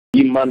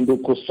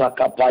Imanduku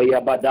sakapa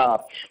ya bada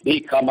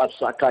kama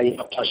saka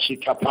ya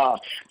pashikapa.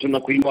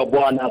 Tunakuinua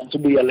Bwana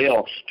asubuhi ya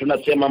leo.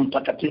 Tunasema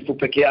mtakatifu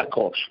peke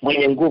yako,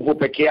 mwenye nguvu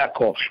peke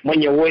yako,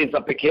 mwenye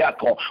uweza peke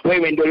yako.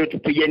 Wewe ndio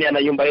unatupigania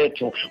na nyumba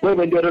yetu.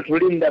 Wewe ndio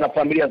unatulinda na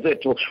familia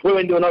zetu.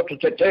 Wewe ndio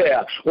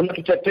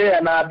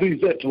unatutetea na adui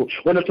zetu.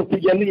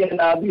 Unatupigania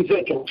na adui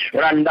zetu.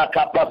 Randa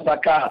kapa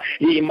saka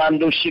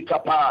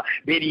imandushikapa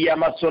biria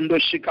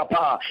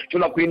masondoshikapa.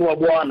 Tunakuinua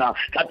Bwana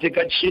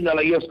katika jina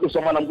la Yesu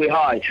Kristo mwana Mungu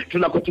hai.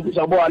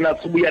 Tunakutukuza Bwana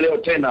asubuhi ya leo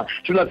tena.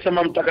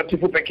 Tunasema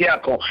mtakatifu peke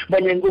yako,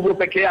 mwenye nguvu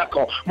peke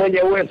yako,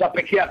 mwenye uweza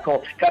peke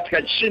yako,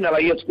 katika jina la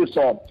Yesu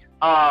Kristo.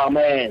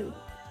 Amen.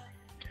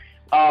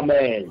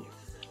 Amen.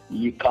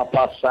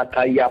 Ikapasa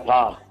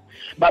kayapa.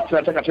 Basi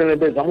nataka tuende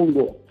mbele za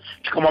Mungu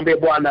tukamwambie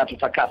Bwana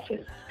atutakase.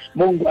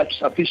 Mungu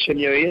atusafishe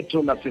mioyo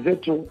yetu, nafsi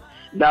zetu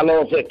na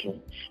roho zetu.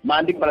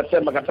 Maandiko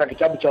yanasema katika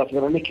kitabu cha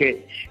Wathesalonike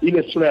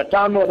ile sura ya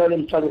 5 na ile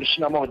mstari wa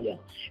 21.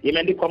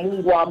 Imeandikwa,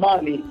 Mungu wa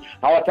amani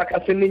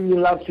awatakase ninyi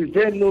nafsi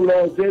zenu,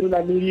 roho zenu na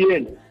miili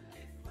yenu,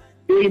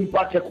 ili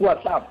mpate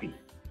kuwa safi.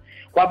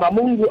 Kwamba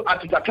Mungu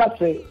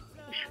atutakase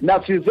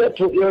nafsi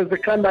zetu.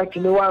 Inawezekana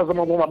tumewaza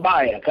mambo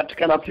mabaya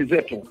katika nafsi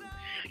zetu,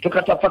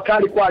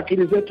 tukatafakari kwa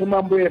akili zetu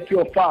mambo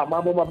yasiyofaa,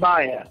 mambo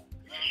mabaya.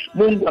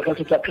 Mungu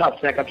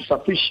akatutakase,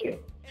 akatusafishe.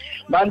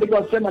 Maandiko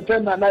yanasema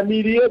tena na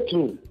miili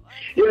yetu.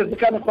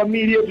 Inawezekana kwa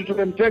miili yetu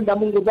tumemtenda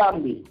Mungu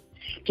dhambi,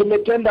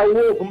 tumetenda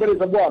uovu mbele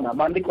za Bwana.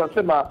 Maandiko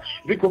yanasema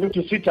viko vitu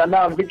 6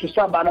 na vitu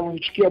 7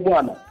 anavyochukia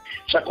Bwana.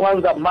 Cha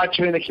kwanza,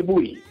 macho yenye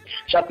kiburi.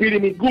 Cha pili,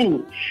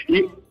 miguu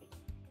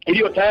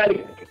iliyo tayari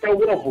kwa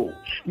uovu,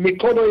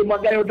 mikono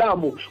imwagayo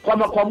damu.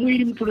 Kwa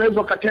mwili mtu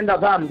unaweza ukatenda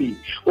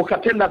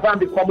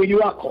dhambi kwa mwili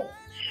wako.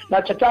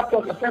 Na cha tatu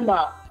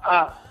akasema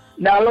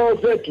na roho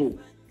zetu.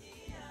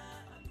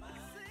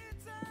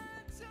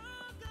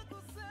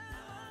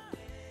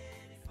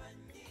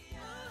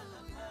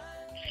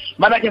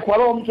 Maana kwa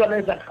roho mtu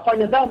anaweza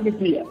kufanya dhambi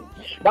pia.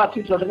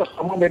 Basi tunataka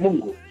kumwomba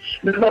Mungu.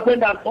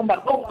 Tunapenda kuomba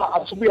toba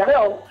asubuhi ya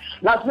leo.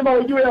 Lazima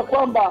ujue ya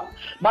kwamba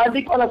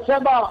maandiko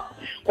yanasema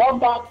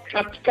kwamba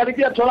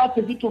karibia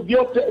Torati vitu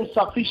vyote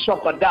usafishwa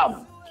kwa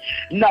damu,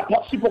 na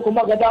pasipo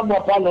kumwaga damu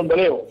hapana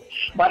ondoleo.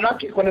 Maana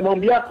kwenye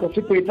maombi yako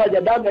usipohitaji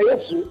damu ya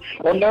Yesu,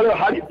 ondoleo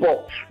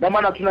halipo. Na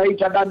maana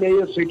tunaita damu ya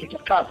Yesu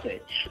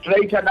itutakase,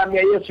 tunaita damu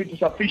ya Yesu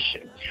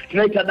itusafishe,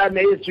 tunaita damu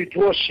ya Yesu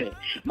ituoshe.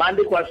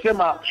 Maandiko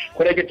yanasema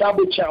kwenye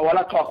kitabu cha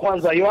waraka wa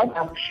kwanza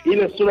Yohana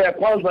ile sura ya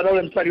 1 na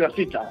ule mstari wa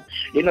 6,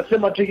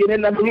 inasema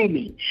tukienenda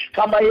nuruni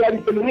kama yeye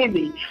alivyo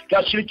nuruni,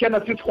 tutashirikiana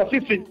sisi kwa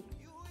sisi.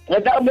 Na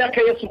damu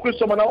yake Yesu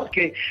Kristo mwana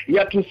wake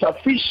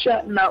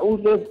yatusafisha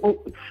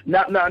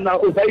na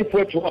udhaifu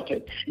wetu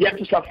wote,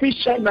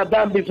 yatusafisha na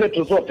dhambi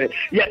zetu zote,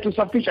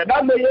 yatusafisha.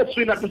 Damu ya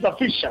Yesu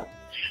inatusafisha.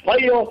 Kwa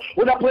hiyo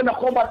unapoenda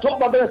kuomba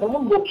toba mbele za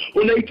Mungu,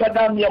 unaita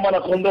damu ya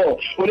mwana kondoo,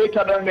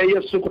 unaita damu ya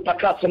Yesu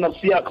kutakasa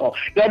nafsi yako,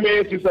 damu ya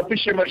Yesu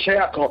isafishe maisha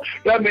yako,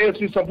 damu ya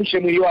Yesu isafishe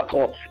mwili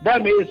wako,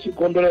 damu ya Yesu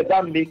kuondoa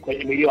dhambi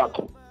kwenye mwili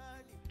wako.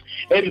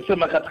 Hebu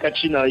sema katika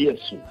jina la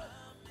Yesu.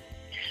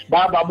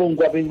 Baba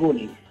Mungu wa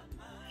mbinguni,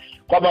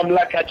 kwa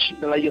mamlaka ya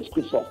jina la Yesu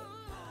Kristo,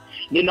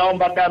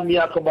 ninaomba damu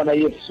yako Bwana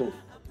Yesu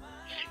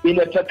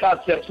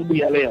inatakase asubuhi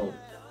ya leo.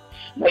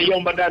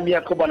 Naiomba damu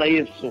yako Bwana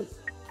Yesu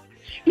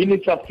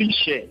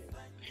inisafishe.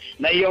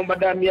 Naiomba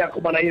damu yako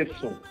Bwana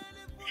Yesu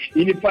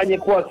inifanye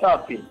kuwa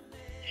safi,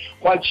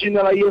 kwa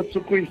jina la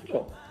Yesu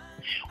Kristo.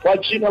 Kwa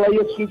jina la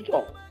Yesu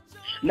Kristo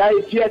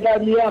naitia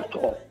damu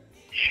yako,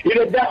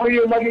 ile damu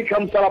iliyomwagika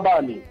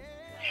msalabani,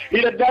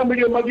 ile damu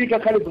iliyomwagika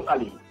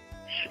Kalvari,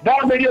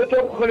 damu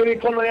iliyotoka kwenye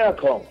mikono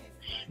yako,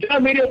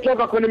 damu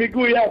iliyotoka kwenye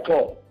miguu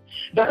yako,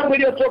 damu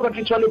iliyotoka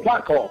kichwani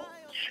pako,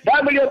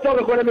 damu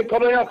iliyotoka kwenye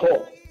mikono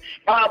yako.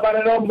 Baba,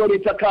 naomba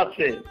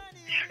nitakase,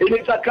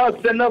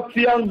 nitakase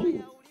nafsi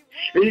yangu,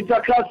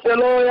 nitakase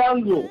roho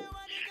yangu,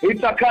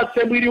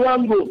 nitakase mwili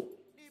wangu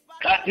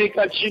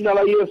katika jina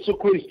la Yesu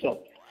Kristo.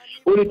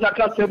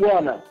 Unitakase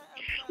Bwana,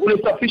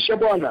 unisafishe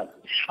Bwana.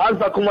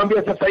 Anza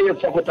kumwambia sasa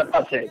Yesu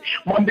akutakase.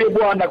 Mwambie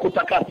Bwana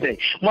kutakase,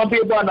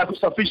 mwambie Bwana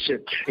kusafishe.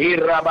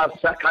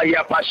 Irabasaka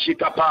ya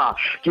pashikapa.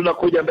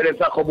 Tunakuja mbele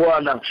zako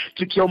Bwana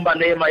tukiomba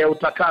neema ya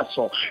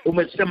utakaso.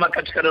 Umesema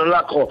katika neno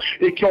lako,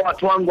 ikiwa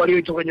watu wangu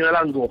walioitwa kwenye jina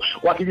langu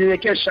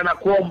wakinyenyekesha na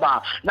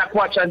kuomba na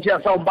kuacha njia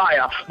zao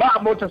mbaya,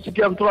 Baba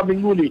utasikia kutoka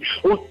mbinguni,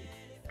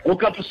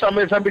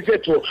 ukatusamehe dhambi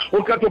zetu,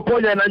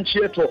 ukatuponya na nchi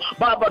yetu.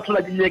 Baba,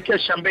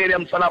 tunajinyenyekesha mbele ya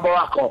msalaba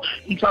wako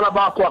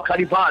wa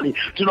Kalvari.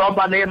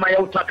 Tunaomba neema ya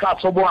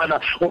utakaso Bwana,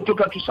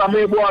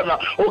 ukatusamehe Bwana,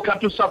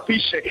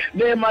 ukatusafishe.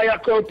 Neema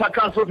yako ya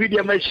utakaso dhidi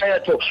ya maisha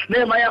yetu,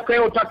 neema yako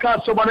ya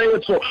utakaso Bwana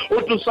Yesu,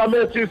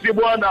 utusamehe sisi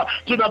Bwana.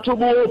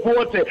 Tunatubu uovu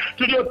wote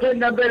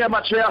tuliotenda mbele ya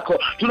macho yako,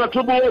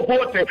 tunatubu uovu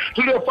wote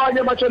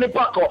tuliofanya machoni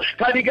pako,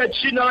 katika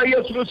jina la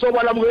Yesu Kristo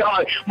Bwana Mungu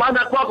hai.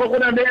 Maana kwako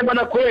kuna neema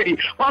na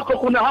kweli, kwako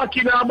kuna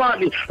haki na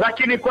amani,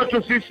 lakini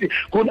kwetu sisi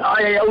kuna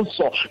haya ya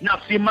uso na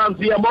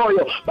simanzi ya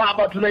moyo.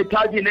 Baba,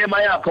 tunahitaji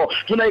neema yako,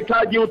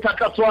 tunahitaji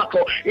utakaso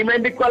wako.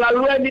 Imeandikwa,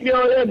 lalueni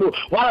mioyo yenu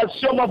wala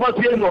sio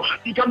mavazi yenu,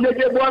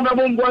 mkamjie Bwana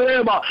Mungu wa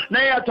rehema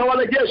naye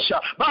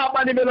atawarejesha.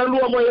 Baba,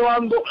 nimelalua moyo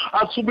wangu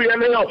asubuhi ya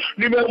leo,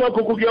 nimeamua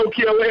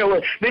kukugeukia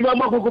wewe,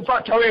 nimeamua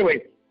kukufuata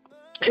wewe.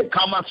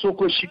 Kama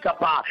soko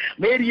shikapa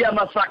meria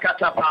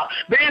masakatapa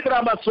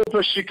bedra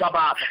masoto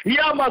shikaba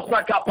ya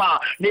masakapa.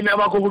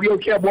 Nimeamua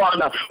kukugeukia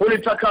Bwana,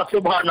 ulitakase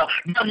Bwana,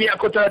 damu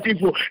yako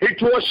takatifu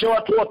ituoshe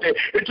watu wote,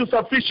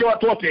 itusafishe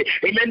watu wote.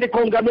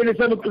 Imeandikwa, ungameni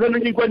zenu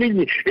kwa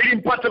ninyi ili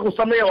mpate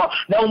kusamehewa,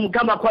 na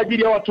ungama kwa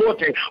ajili ya watu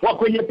wote wa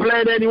kwenye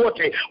Prayerline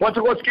wote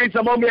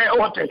watakaosikiliza maombi ya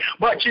wote.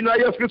 Kwa jina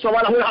la Yesu Kristo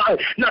wala hai,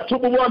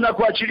 natubu Bwana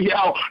kwa ajili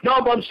yao.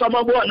 Naomba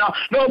msamaha Bwana,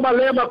 naomba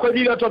rehema kwa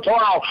ajili ya watoto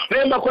wao,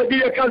 rehema kwa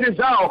ajili ya kazi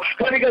zao,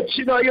 katika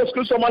jina la Yesu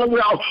Kristo mwanangu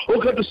wao.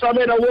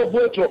 Ukatusamehe na uovu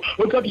wetu,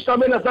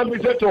 ukatusamehe na dhambi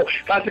zetu,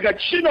 katika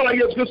jina la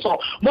Yesu Kristo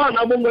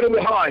Mwana Mungu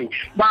aliye hai.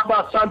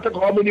 Baba, asante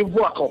kwa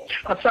uaminifu wako,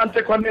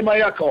 asante kwa neema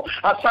yako,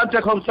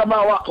 asante kwa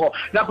msamaha wako,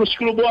 na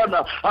kushukuru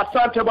Bwana.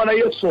 Asante Bwana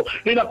Yesu,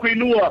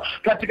 ninakuinua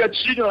katika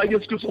jina la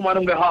Yesu Kristo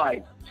mwanangu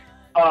hai.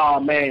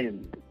 Amen.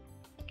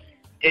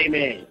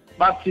 Amen.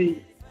 Basi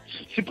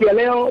siku ya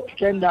leo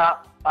tutaenda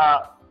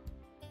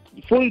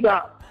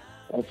jifunza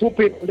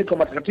ufupi kuandika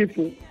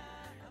matakatifu,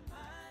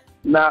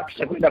 na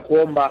tutakwenda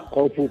kuomba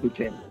kwa ufupi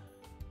tena.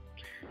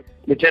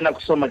 Nitaenda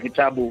kusoma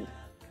kitabu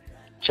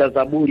cha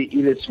Zaburi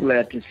ile sura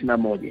ya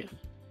 91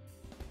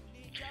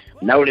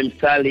 na ule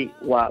mstari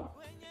wa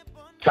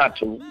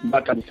 3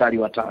 mpaka mstari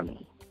wa 5.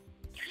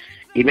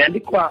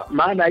 Imeandikwa,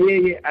 maana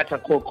yeye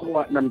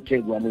atakuokoa na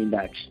mtego wa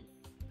mwindaji,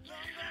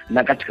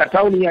 na katika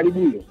tauni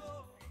haribuyo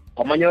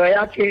kwa manyoya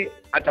yake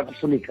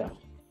atakufunika,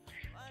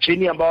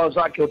 chini ya mbawa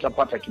zake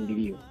utapata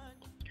kimbilio.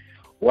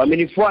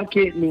 Uaminifu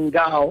wake ni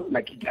ngao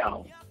na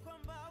kigao,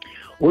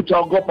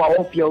 utaogopa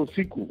hofu ya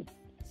usiku,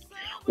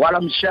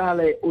 wala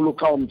mshale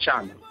urukao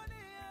mchana.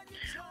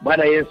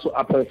 Bwana Yesu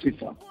apewe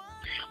sifa.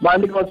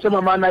 Maandiko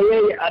yanasema, maana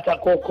yeye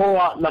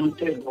atakuokoa na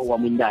mtego wa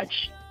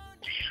mwindaji.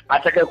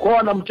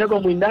 Atakayeokoa na mtego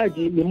wa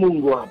mwindaji ni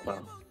Mungu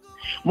hapa.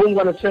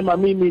 Mungu anasema,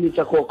 mimi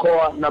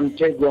nitakuokoa na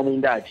mtego wa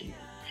mwindaji.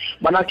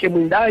 Manake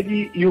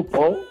mwindaji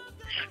yupo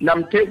na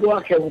mtego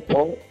wake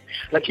upo,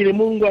 lakini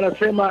Mungu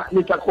anasema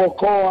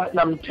nitakuokoa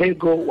na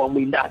mtego wa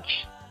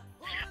mwindaji.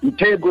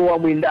 Mtego wa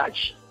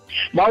mwindaji.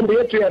 Maombi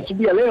yetu ya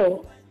asubuhi ya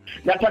leo,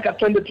 nataka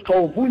twende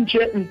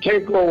tukauvunje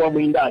mtego wa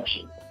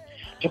mwindaji.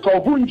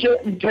 Tukauvunje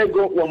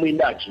mtego wa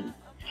mwindaji.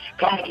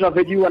 Kama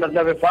tunavyojua na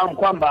tunavyofahamu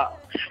kwamba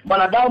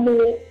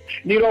mwanadamu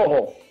ni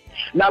roho,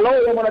 na roho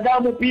ya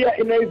mwanadamu pia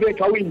inaweza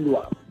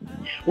ikawindwa.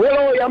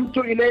 Roho ya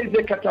mtu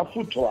inaweza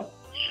ikatafutwa.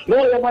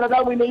 Roho ya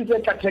mwanadamu inaweza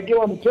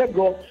ikategewa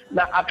mtego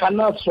na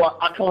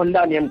akanaswa, akawa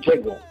ndani ya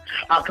mtego.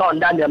 Akawa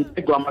ndani ya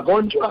mtego wa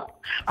magonjwa,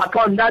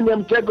 akawa ndani ya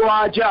mtego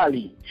wa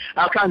ajali,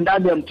 akawa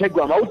ndani ya mtego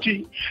wa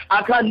mauti,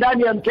 akawa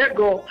ndani ya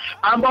mtego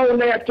ambao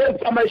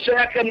unayatesa maisha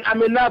yake,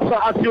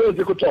 amenasa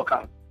asiwezi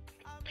kutoka.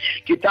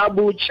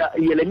 Kitabu cha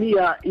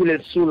Yeremia ile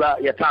sura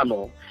ya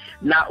 5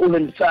 na ule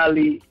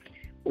mstari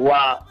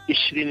wa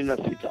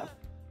 26.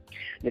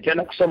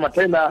 Nitaenda kusoma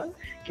tena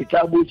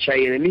kitabu cha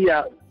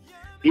Yeremia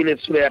ile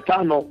sura ya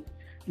 5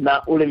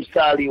 na ule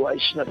mstari wa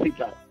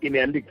 26.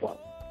 Imeandikwa,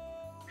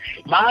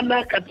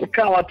 maana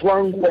katika watu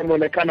wangu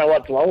wameonekana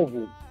watu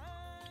waovu,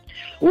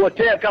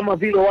 huotea kama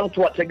vile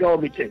watu wategao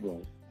mitego.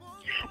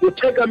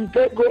 Utega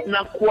mtego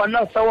na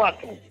kuwanasa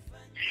watu.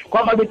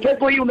 Kwamba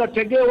mitego hii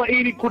unategewa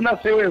ili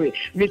kunase wewe.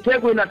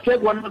 Mitego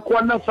inategwa na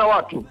kuwanasa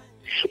watu.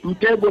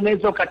 Mtego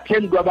unaweza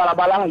ukatengwa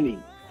barabarani.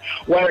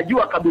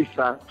 Wanajua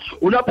kabisa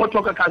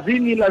unapotoka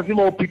kazini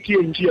lazima upitie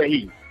njia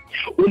hii.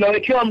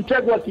 Unawekewa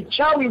mtego wa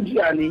kichawi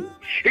njiani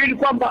ili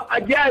kwamba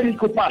ajali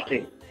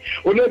kupate.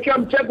 Unawekewa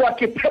mtego wa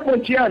kipepo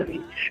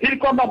njiani ili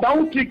kwamba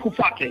mauti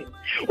kupate.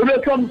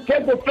 Unawekewa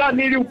mtego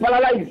fulani ili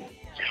uparalyze.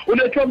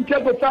 Unawekewa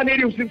mtego fulani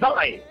ili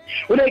usizae.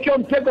 Unawekewa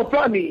mtego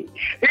fulani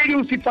ili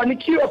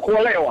usifanikiwe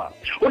kuolewa.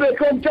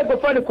 Unawekewa mtego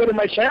fulani kwenye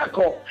maisha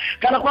yako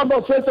kana kwamba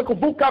usiweze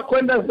kuvuka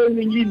kwenda sehemu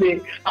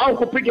nyingine au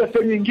kupiga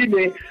sehemu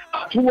nyingine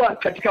hatua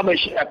katika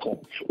maisha yako.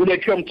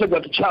 Unawekewa mtego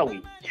wa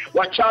kichawi.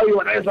 Wachawi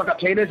wanaweza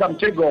wakatengeneza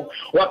mtego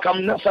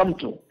wakamnasa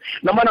mtu.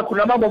 Na maana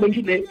kuna mambo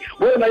mengine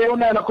wewe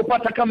unayaona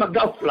yanakupata kama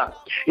ghafla.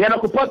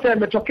 Yanakupata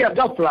yametokea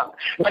ghafla,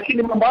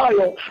 lakini mambo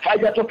hayo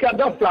hayajatokea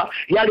ghafla,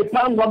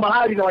 yalipangwa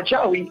mahali na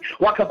wachawi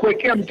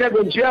wakakuwekea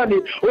mtego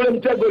njiani. Ule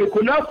mtego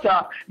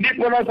ulikunasa,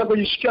 ndipo unaanza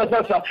kujishikia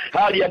sasa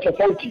hali ya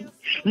tofauti.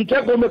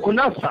 Mtego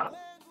umekunasa,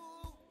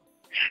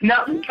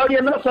 na mtu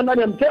aliyenasa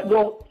ndani ya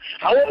mtego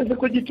hawezi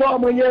kujitoa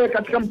mwenyewe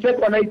katika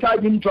mtego,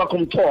 anahitaji mtu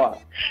akumtoa.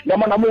 Na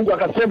maana Mungu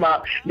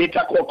akasema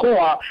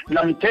nitakuokoa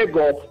na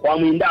mtego wa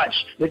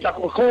mwindaji.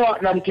 Nitakuokoa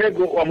na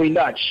mtego wa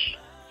mwindaji.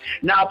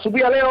 Na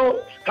asubuhi leo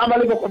kama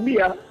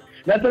nilivyokuambia,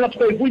 nataka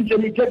tukaivunje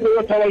mitego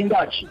yote ya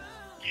waindaji.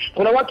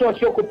 Kuna watu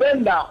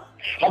wasiokupenda,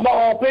 ambao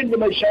hawapendi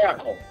maisha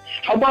yako,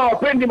 ambao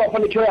hawapendi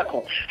mafanikio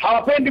yako,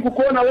 hawapendi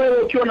kukuona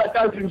wewe ukiwa na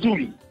kazi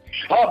nzuri,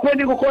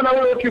 hawapendi kukuona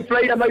wewe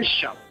ukifurahia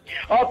maisha,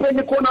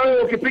 hawapendi kuona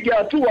wewe ukipiga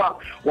hatua.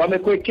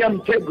 Wamekuwekea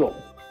mtego,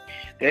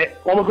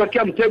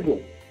 wamekuwekea mtego.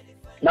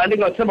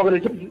 Maandiko yanasema kwenye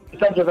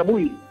kitabu cha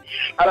Zaburi,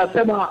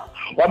 anasema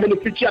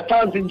wamenifichia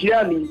tanzi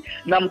njiani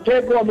na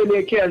mtego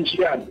wameniwekea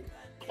njiani.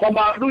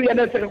 Kwamba adui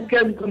anaweza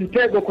kukuwekea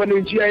mtego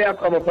kwenye njia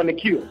yako ya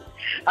mafanikio.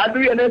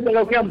 Adui anaweza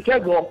kukuwekea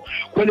mtego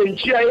kwenye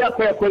njia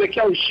yako ya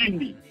kuelekea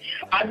ushindi.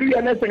 Adui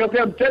anaweza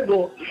kukuwekea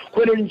mtego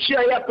kwenye njia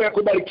yako ya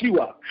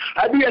kubarikiwa.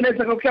 Adui anaweza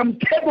kukuwekea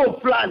mtego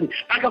fulani,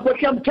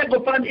 akakuwekea mtego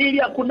fulani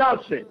ili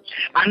akunase.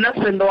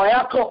 Anase ndoa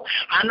yako,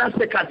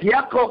 anase kazi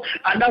yako,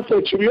 anase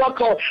uchumi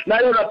wako,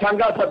 na leo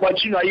natangaza kwa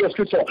jina la Yesu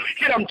Kristo,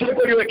 kila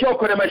mtego uliowekewa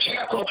kwenye maisha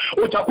yako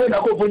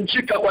utakwenda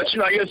kuvunjika kwa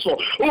jina la Yesu.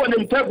 Huo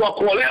ni mtego wa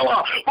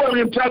kuolewa, huo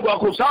ni mtego wa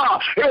kuzaa,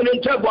 huo ni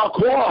mtego wa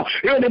kuoa,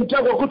 huo ni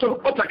mtego wa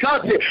kutopata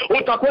kazi,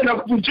 utakwenda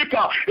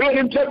kuvunjika. Huo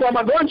ni mtego wa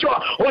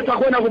magonjwa,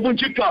 utakwenda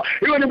kuvunjika.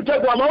 Huo ni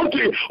mtego wa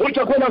mauti,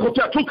 utakwenda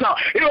kutatuka.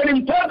 Huo ni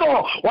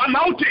mtego wa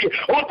mauti,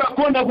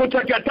 utakwenda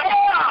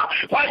kuteketea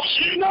kwa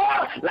jina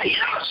la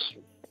Yesu.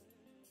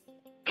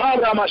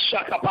 Kara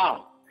mashaka pa.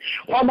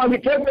 Kwamba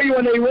mitego hiyo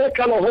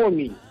wanaiweka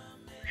rohoni.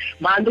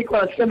 Maandiko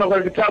yanasema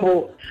kwa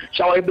kitabu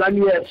cha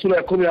Waebrania sura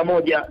ya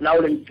 11 na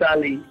ule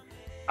mstari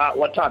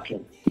wa 3.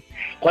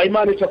 Kwa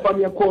imani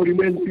tutafahamu kuwa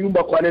ulimwengu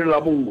uliumbwa kwa neno la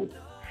Mungu.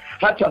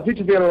 Hata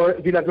vitu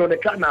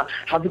vinavyoonekana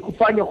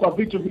havikufanywa kwa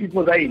vitu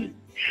vilivyo dhahiri.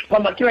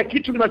 Kwamba kila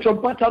kitu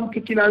kinachompata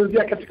mtu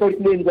kinaanzia katika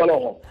ulimwengu wa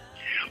roho.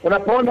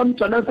 Unapoona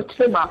mtu anaanza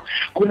kusema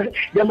kuna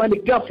jamani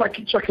ghafla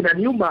kichwa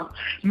kinaniuma,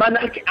 maana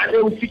yake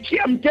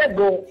ameufikia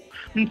mtego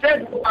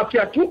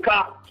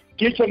akiatuka,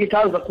 kichwa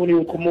kikaanza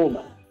kunihukumu.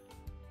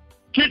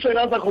 Kichwa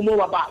inaanza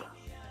kumuuma baba.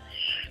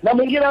 Na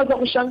mwingine anaanza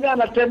kushangaa,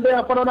 anatembea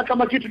hapo anaona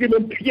kama kitu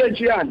kimempigia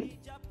njiani.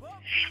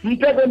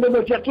 Mtego ndio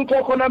umetiatuka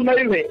huko namna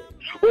ile.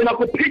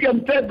 Unakupiga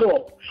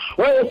mtego.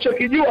 Wewe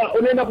usijua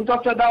unaenda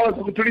kutafuta dawa za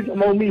kutuliza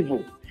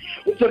maumivu.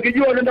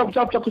 Usijua unaenda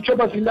kutafuta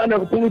kuchoma sindano ya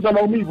kupunguza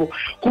maumivu.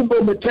 Kumbe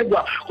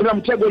umetegwa. Kuna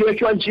mtego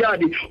uliowekewa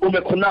njiani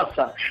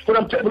umekunasa.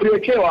 Kuna mtego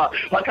uliowekewa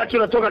wakati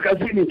unatoka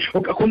kazini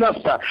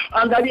ukakunasa.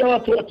 Angalia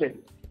watu wote.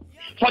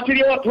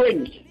 Fuatilia watu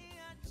wengi.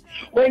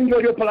 Wengi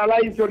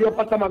walioparalyze,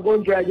 waliopata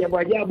magonjwa ya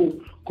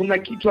ajabu, kuna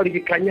kitu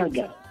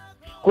walikikanyaga.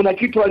 Kuna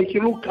kitu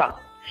walikiruka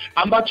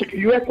ambacho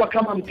kiliwekwa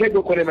kama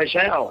mtego kwenye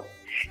maisha yao.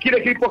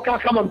 Kile kilipokaa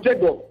kama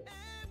mtego,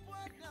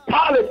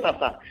 pale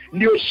sasa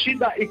ndio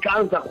shida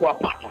ikaanza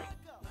kuwapata.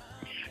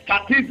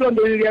 Tatizo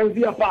ndio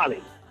lilianzia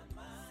pale.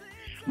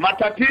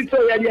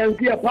 Matatizo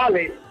yalianzia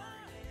pale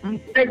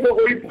mtego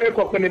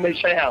ulipowekwa kwenye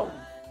maisha yao.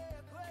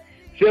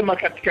 Sema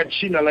katika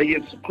jina la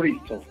Yesu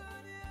Kristo.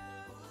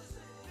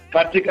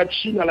 Katika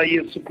jina la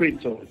Yesu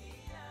Kristo.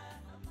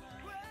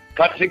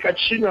 Katika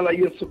jina la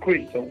Yesu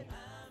Kristo.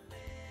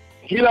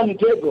 Kila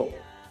mtego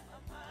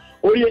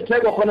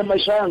uliyetegwa kwenye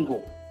maisha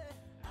yangu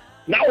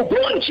na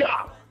ugonja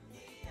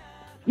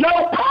na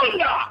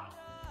upanga,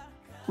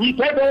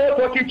 mtego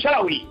wote wa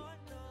kichawi,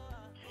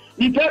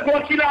 mtego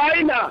wa kila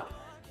aina,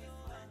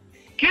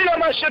 kila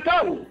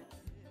mashetani,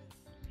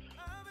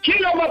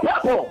 kila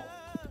mapepo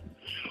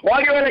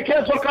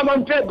walioelekezwa kama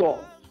mtego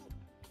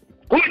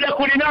kuja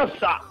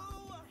kulinasa,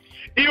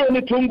 iwe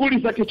ni tunguli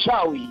za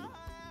kichawi,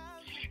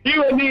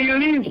 iwe ni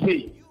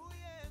ilizi,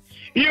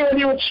 iwe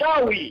ni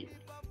uchawi,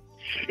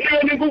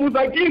 iwe ni nguvu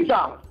za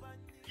giza,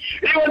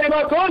 iwe ni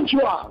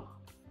magonjwa,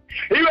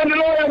 iwe ni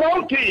roho ya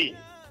mauti,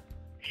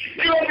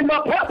 iwe ni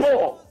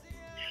mapepo,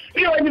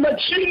 iwe ni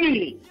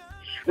majini,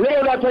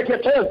 leo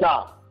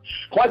nateketeza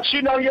kwa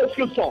jina la Yesu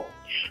Kristo.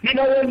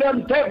 Ninauendea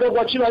mtego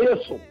kwa jina la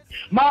Yesu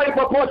mahali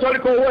popote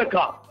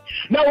walikoweka.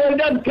 Na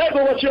uendea mtego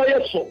kwa jina la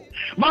Yesu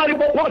mahali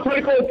popote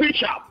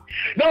walikouficha.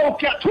 Na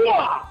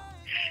ukiatua,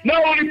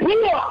 na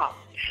ulipua,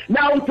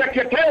 na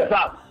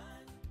uteketeza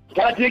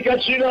katika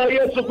jina la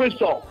Yesu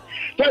Kristo.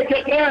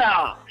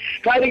 Teketea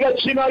katika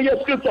jina la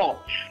Yesu Kristo.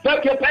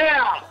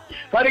 Teketea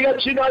katika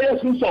jina la Yesu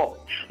Kristo.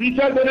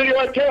 Mtego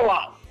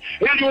niliowekewa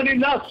ili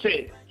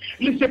uninase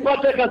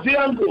nisipate kazi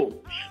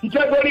yangu.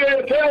 Mtego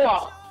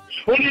niliowekewa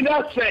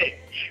uninase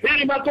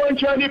ili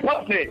magonjwa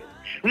yanipate.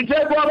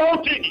 Mtego wa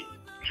mauti,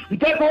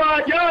 mtego wa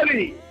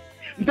ajali,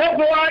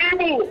 mtego wa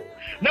aibu,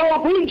 na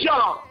uvunja,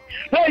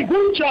 na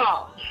ivunja,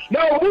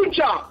 na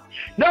uvunja,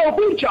 na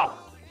uvunja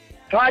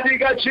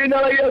katika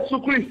jina la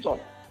Yesu Kristo.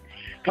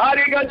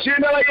 Katika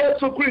jina la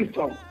Yesu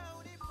Kristo.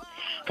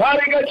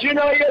 Katika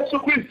jina la Yesu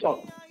Kristo.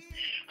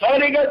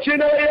 Katika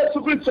jina la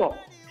Yesu Kristo.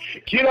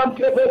 Kila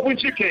mtego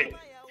uvunjike.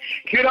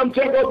 Kila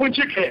mtego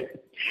uvunjike.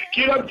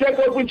 Kila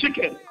mtego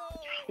uvunjike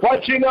kwa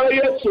jina la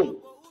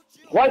Yesu.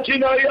 Kwa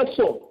jina la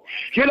Yesu.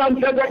 Kila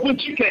mtego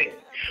uvunjike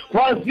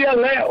kuanzia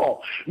leo.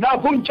 Na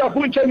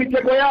vunja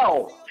mitego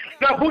yao.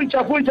 Na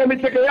vunja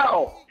mitego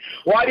yao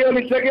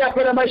walionitegea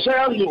kwenye maisha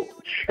yangu.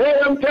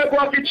 Ewe mtego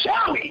wa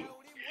kichawi,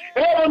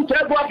 ewe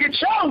mtego wa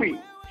kichawi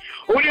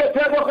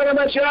uliotegwa kwenye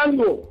maisha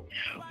yangu,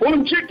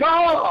 vunjika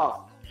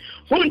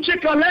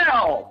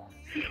leo.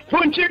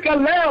 Vunjika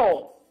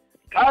leo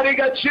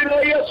katika jina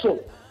la Yesu.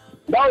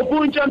 Na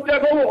uvunja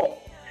mtego huo.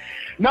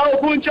 Na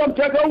uvunja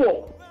mtego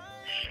huo.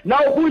 Na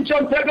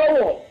uvunja mtego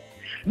huo.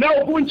 Na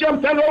uvunja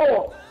mtego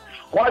huo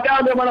kwa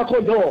damu ya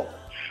mwanakondoo.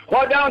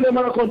 kwa damu ya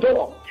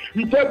mwanakondoo.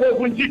 Mtego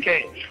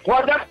uvunjike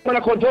kwa damu ya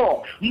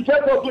mwanakondoo.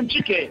 Mtego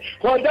uvunjike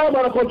kwa damu ya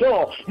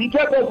mwanakondoo.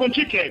 Mtego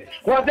uvunjike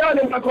kwa damu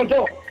ya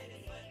mwanakondoo.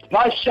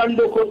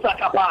 Pashandoko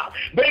sakapa,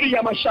 beri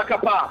ya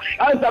mashakapa,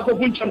 anza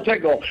kuvunja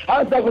mtego,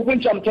 anza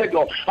kuvunja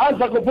mtego,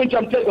 anza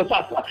kuvunja mtego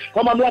sasa.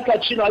 Kwa mamlaka ya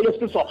jina la Yesu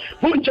Kristo,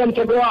 vunja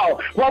mtego wao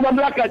kwa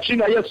mamlaka ya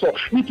jina la Yesu.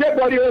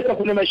 Mtego aliyoweka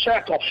kwenye maisha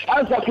yako,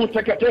 anza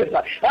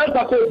kuteketeza, anza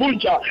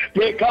kuvunja.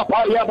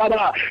 Pekapa ya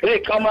baba,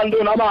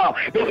 kamando nama,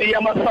 beri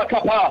ya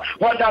masakapa,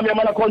 kwa damu ya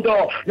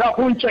mwanakondoo, na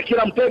vunja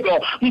kila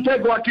mtego,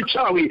 mtego wa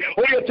kichawi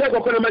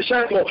uliotegwa kwenye maisha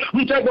yako,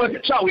 mtego wa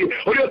kichawi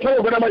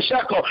uliotegwa kwenye maisha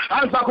yako,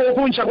 anza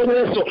kuvunja kwenye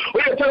Yesu.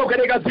 Uliotegwa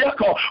kwenye kazi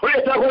yako,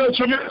 uliotegwa kwenye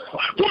uchumi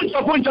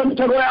wako, vunja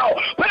mitego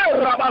yao.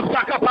 Pera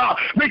basakapa,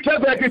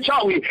 mitego ya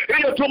kichawi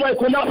iliyotuma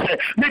ikunase,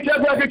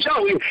 mitego ya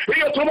kichawi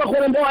iliyotuma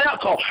kwenye ndoa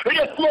yako,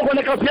 iliyotuma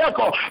kwenye kazi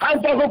yako,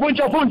 anza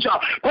kuvunja.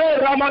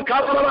 Pera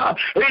makababa,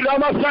 ila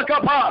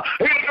masakapa,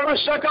 ila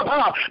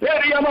mashakapa,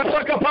 ila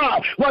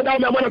masakapa, kwa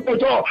damu ya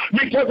mwanakondoo,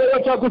 mitego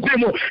yote ya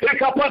kuzimu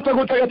ikapata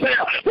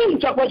kuteketea.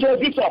 Vunja kwa jina la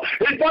Yesu,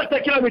 ipate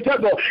kila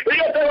mitego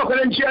iliyotegwa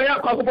kwenye njia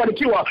yako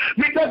hakufanikiwa,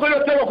 mitego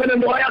iliyotegwa kwenye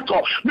ndoa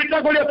yako,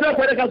 mitego iliyotegwa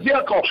kwenye kazi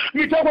yako,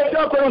 mitego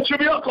iliyotegwa kwenye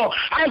uchumi wako,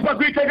 anza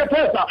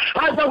kuiteketeza,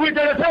 anza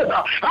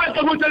kuiteketeza,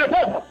 anza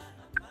kuiteketeza.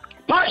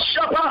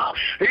 Pashapa,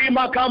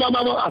 imakama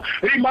mama,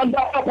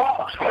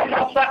 imandapa,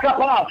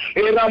 masakapa,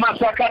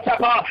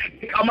 iramasakatapa,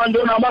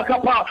 kamandona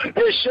makapa,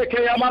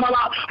 sheke ya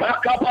mama,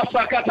 akapa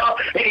sakata,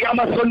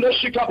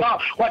 yamasondoshikapa,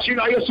 kwa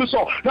jina la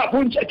Yesu, na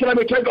vunja kila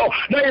mitego,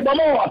 na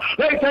ibomoa,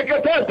 na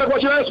iteketeza kwa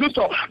jina la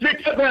Yesu,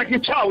 mitego ya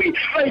kichawi,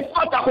 na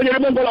ifata kwenye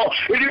limongolo,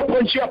 iliyopo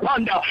njia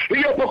panda,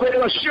 iliyopo kwenye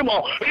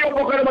mashimo,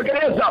 iliyopo kwenye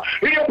magereza,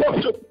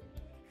 iliyopo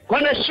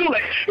kwenye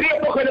shule,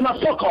 iliyopo kwenye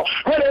masoko,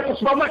 kwenye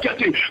supermarket,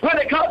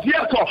 kwenye kazi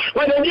yako,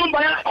 kwenye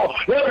nyumba yako,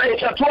 leo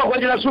naichatua kwa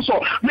jina la Yesu.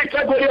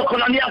 Mitego iliyoko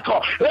ndani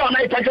yako, leo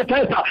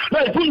naiteketeza,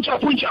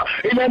 naivunja.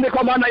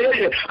 Imeandikwa maana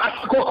yeye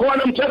atakuokoa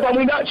na mtego wa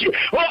mwindaji.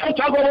 Wewe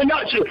mtego wa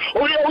mwindaji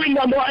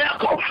uliowinda ndoa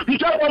yako,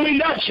 mtego wa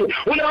mwindaji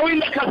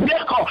uliowinda kazi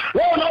yako,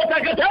 leo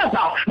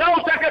unauteketeza,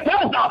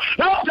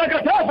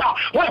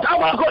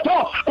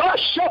 watawakoto,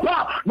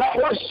 washapa, na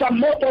washa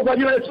moto kwa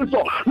jina la Yesu,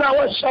 na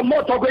washa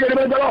moto kwenye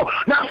limengelo,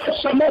 na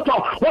washa moto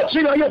kwa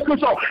jina la Yesu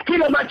Kristo,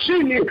 kila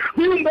machini,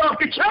 viumbe wa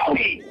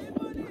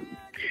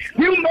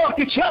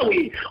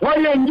kichawi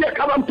walioingia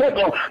kama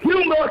mtego,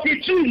 viumbe wa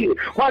kichini,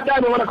 kwa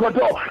damu ya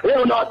mwanakondoo,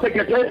 leo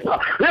unawateketeza,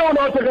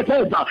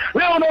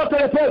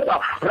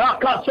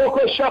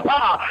 rakasoko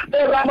shapa,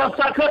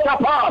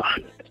 ramasakatapa,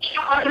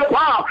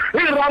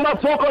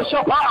 iramasoko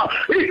shapa,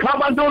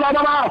 ikamandula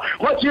mama,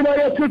 kwa jina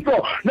la Yesu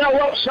Kristo, na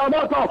washa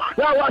moto,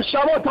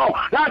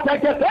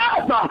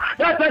 nateketeza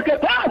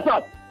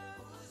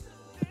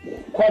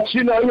kwa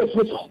jina la Yesu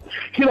Kristo,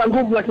 kila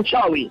nguvu za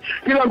kichawi,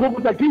 kila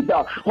nguvu za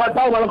giza, kwa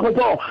damu ya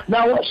mwanakondoo,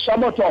 na washa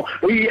moto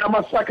ya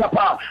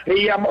masakapa,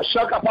 ya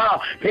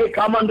mashakapa,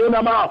 kama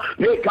ndonama,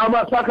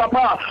 kama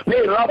sakapa,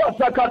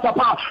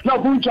 rabasakatapa, na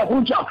vunja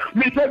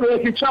mitego ya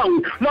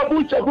kichawi, na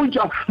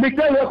vunja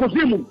mitego ya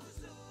kuzimu,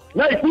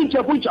 na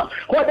vunja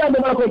kwa damu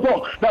ya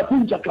mwanakondoo, na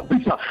vunja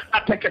kabisa,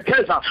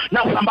 ateketeza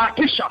na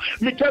sambatisha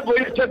mitego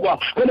iliyotegwa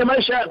kwenye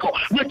maisha yako,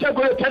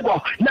 mitego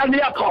iliyotegwa ndani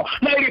yako,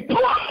 na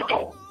ilipoa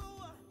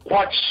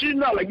kwa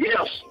jina la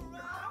Yesu.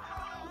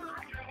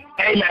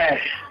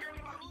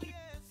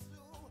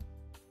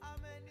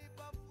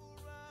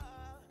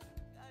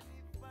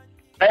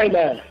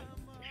 Amen.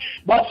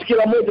 Basi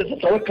kila mmoja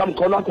sasa weka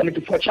mkono wako na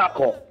kifua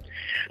chako.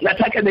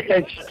 Nataka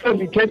nikaitoe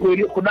mitego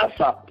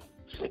iliyokunasa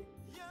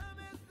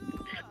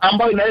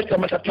ambayo inaleta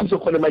matatizo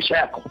kwenye maisha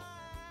yako.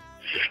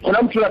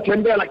 Kuna mtu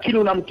anatembea lakini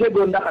una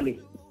mtego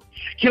ndani.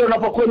 Kila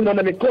unapokwenda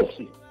una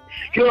mikosi,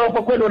 kila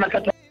unapokwenda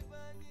unakata.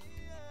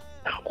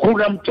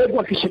 Kuna mtego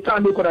wa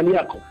kishetani uko ndani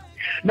yako,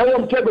 na huo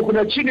mtego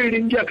kuna chini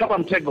iliingia kama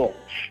mtego.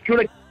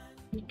 Kuna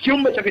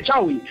kiumbe cha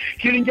kichawi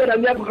kiliingia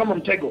ndani yako kama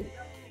mtego.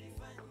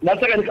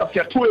 Nataka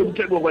nikafyatue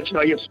mtego kwa jina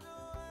la Yesu,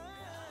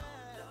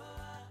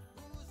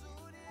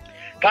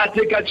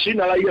 katika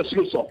jina la Yesu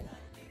Kristo.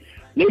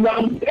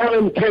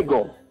 Ewe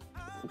mtego,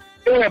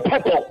 ewe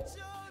pepo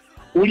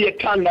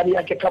uliyekaa ndani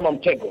yake kama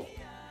mtego,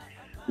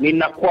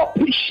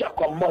 ninakuapisha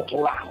kwa moto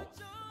wao.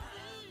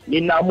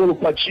 Ninaamuru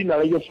kwa jina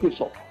la Yesu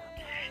Kristo,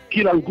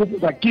 kila nguvu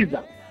za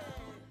giza,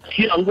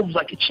 kila nguvu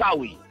za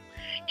kichawi,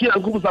 kila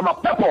nguvu za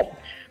mapepo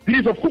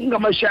zilizofunga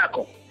maisha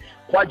yako,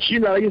 kwa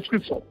jina la Yesu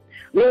Kristo,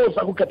 leo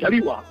za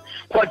kukataliwa,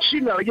 kwa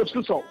jina la Yesu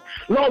Kristo,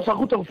 leo za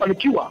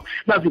kutokufanikiwa,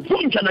 na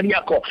zivunja ndani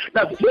yako,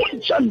 katika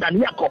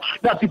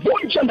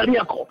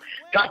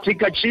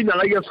jina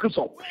la Yesu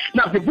Kristo,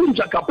 na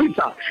zivunja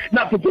kabisa,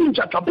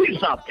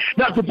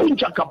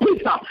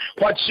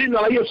 kwa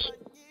jina la Yesu.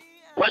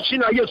 kwa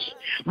jina la Yesu.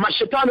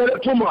 Mashetani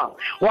waliotumwa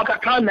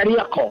wakakaa ndani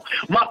yako,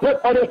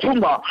 mapepo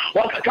waliotumwa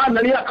wakakaa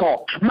ndani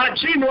yako,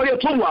 majini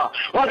waliotumwa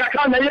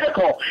wakakaa ndani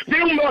yako,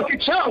 viumbe wa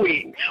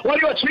kichawi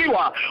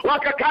walioachiliwa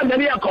wakakaa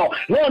ndani yako.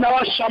 Leo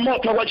nawasha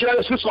moto kwa jina la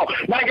Yesu.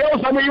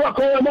 Nageuza mwili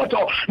wako uwe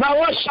moto,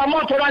 nawasha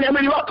moto ndani ya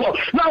mwili wako,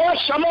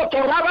 nawasha moto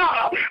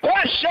raba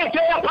washete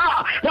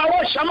hapa,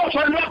 nawasha moto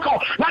ndani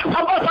yako, na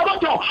sambaza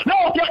moto, na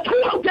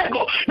utatua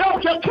mtego, na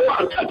utatua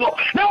mtego,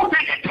 na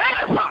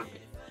uteketeza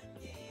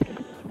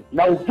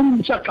na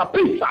uvunja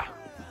kabisa.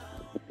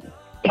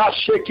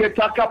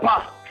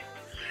 Pasheketakapa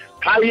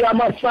kaya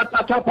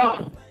masatatapa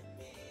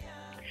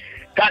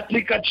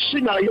katika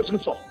jina la Yesu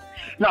Kristo.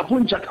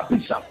 Navunja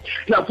kabisa,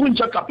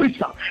 navunja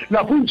kabisa,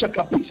 navunja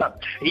kabisa.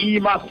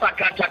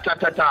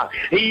 Imasakatatata,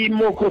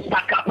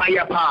 imokusakapa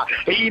yapa,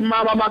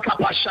 imama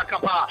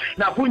makapashakapa.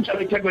 Navunja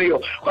mitego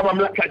hiyo kwa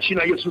mamlaka ya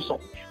jina la Yesu Kristo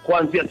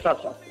kuanzia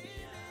sasa.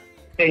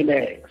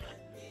 Amen.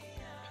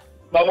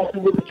 Baba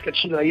Mungu, katika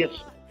jina la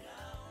Yesu,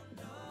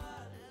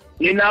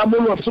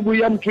 ninaamuru asubuhi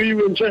ya mtu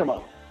iwe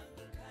njema.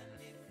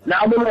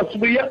 Naamuru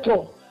asubuhi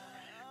yako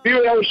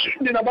iwe ya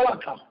ushindi na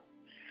baraka.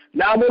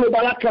 Naamuru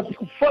baraka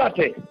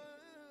zikufuate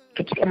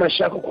katika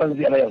maisha yako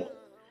kuanzia leo.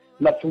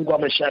 Nafungua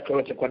maisha yako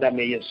yote kwa damu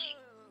ya Yesu.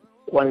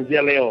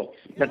 Kuanzia leo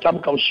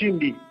natamka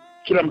ushindi.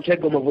 Kila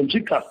mtego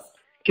umevunjika,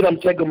 kila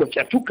mtego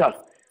umefyatuka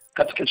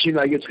katika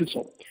jina la Yesu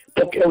Kristo.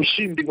 Pokea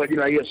ushindi kwa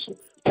jina la Yesu.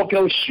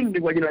 Pokea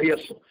ushindi kwa jina la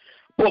Yesu.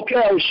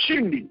 Pokea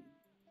ushindi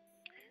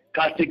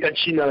katika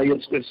jina la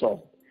Yesu Kristo.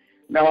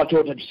 Na watu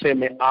wote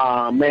tuseme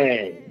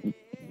amen.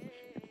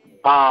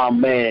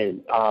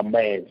 Amen.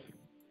 Amen.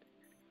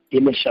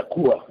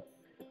 Imeshakuwa.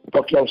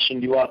 Pokea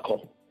ushindi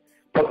wako.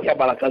 Pokea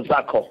baraka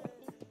zako.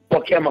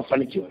 Pokea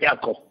mafanikio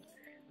yako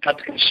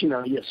katika jina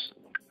la Yesu.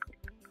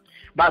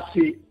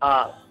 Basi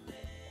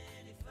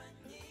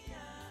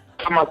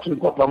kama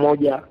tulikuwa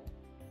pamoja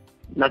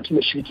na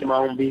tumeshiriki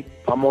maombi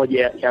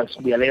pamoja ya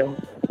asubuhi ya leo,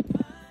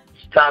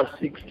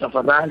 *6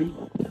 tafadhali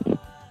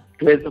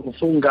tuweze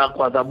kufunga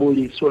kwa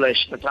Zaburi sura ya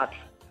 23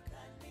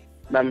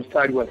 na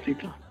mstari wa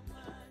 6.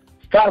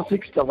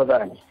 *6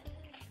 tafadhali.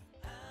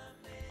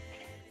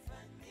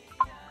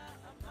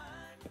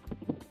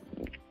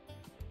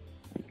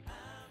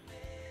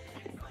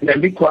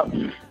 Imeandikwa,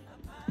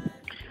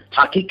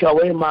 hakika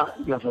wema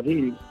na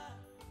fadhili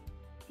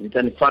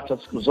zitanifuata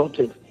siku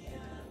zote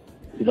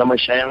za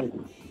maisha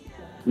yangu,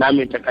 nami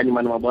nitakaa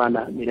nyumbani mwa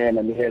Bwana milele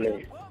na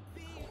milele.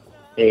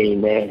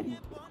 Amen.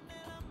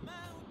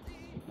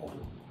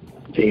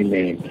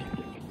 Amen.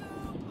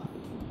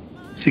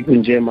 Siku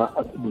njema,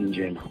 asubuhi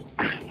njema.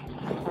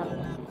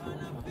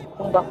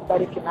 Mungu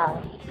akubariki nawe.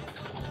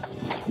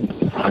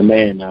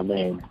 Amen.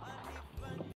 Amen.